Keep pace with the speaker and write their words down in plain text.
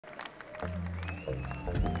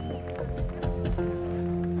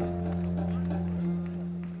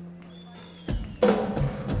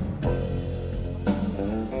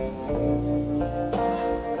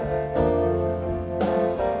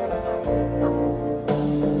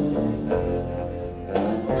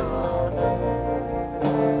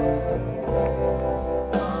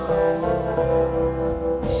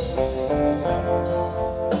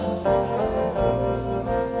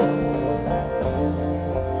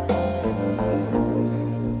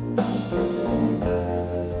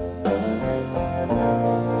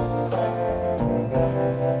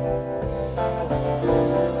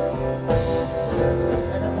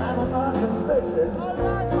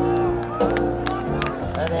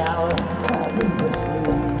At the hour of my deepest sleep,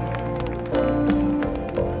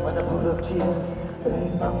 when the pool of tears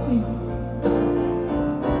beneath my feet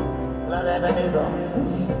flood every newborn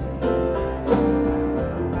seed,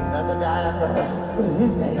 there's a dying voice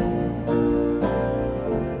within me,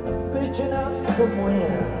 reaching out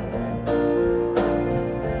somewhere,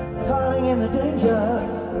 toiling in the danger,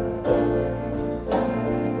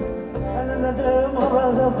 and in the dim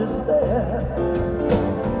horrors of despair.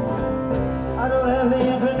 I don't have the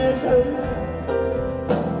inclination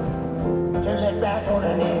to look back on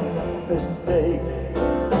any mistake.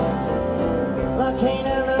 Like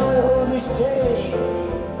Canaan, I will hold this chain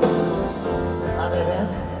of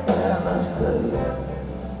events that I must play.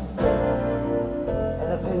 In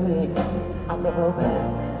the fury of the moment,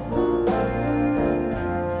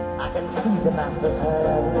 I can see the master's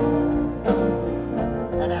hand,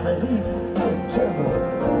 and I believe it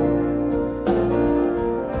trembles.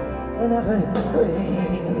 And every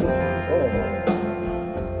grain of sand.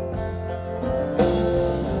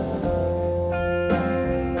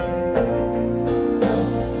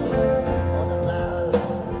 All the flowers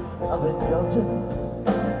of indulgence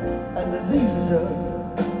and the leaves of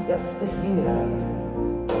yesteryear,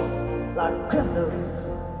 like criminals,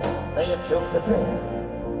 they have choked the breath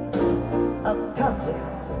of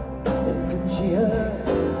conscience in good cheer.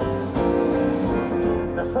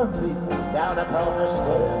 The sun beat down upon the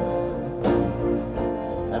steps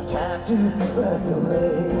of time to let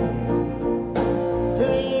away, to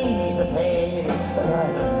ease the pain of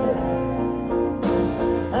idleness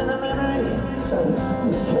and the memory of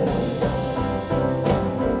decay.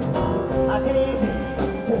 I gaze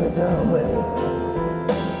into the doorway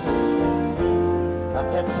of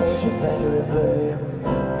temptation's angry flame.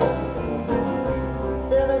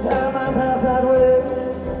 Every time I pass that way,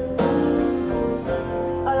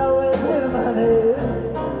 I always hear my name.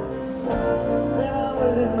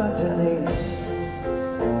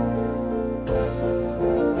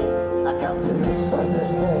 I come to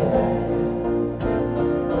understand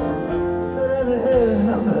that every hair is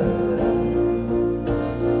numbered,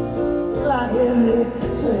 like every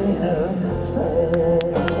grain of sand.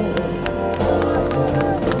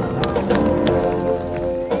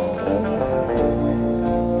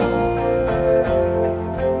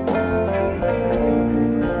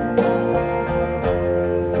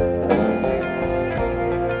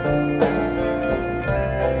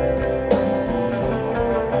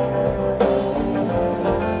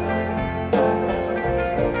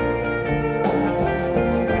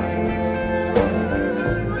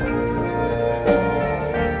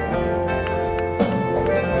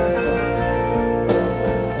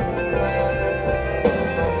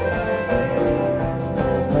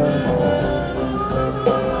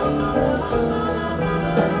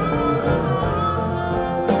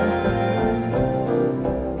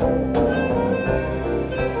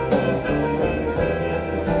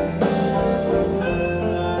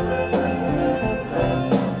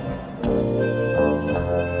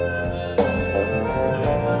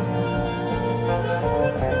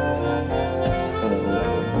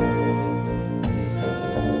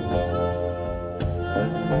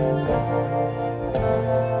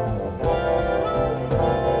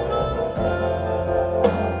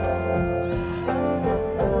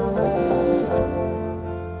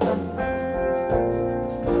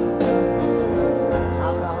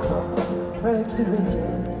 To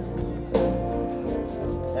riches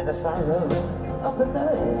and the sorrow of the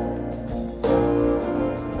night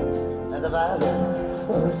and the violence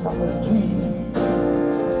of a summer's dream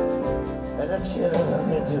and the chill of a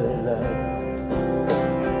wintry light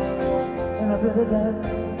and a bitter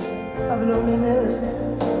dance of loneliness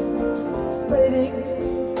fading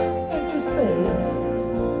into space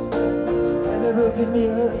and the broken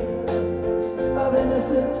mirror of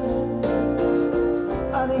innocence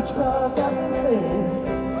on each forgotten face.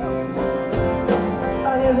 I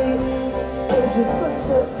hear the urgent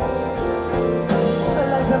footsteps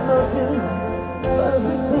like the motion of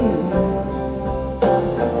the sea.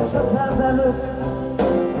 sometimes I look,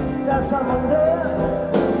 got someone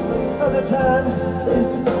there. Other times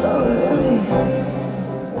it's only me.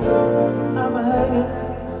 I'm hanging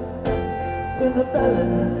in the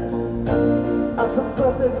balance of some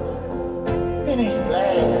perfect finished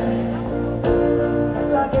plan.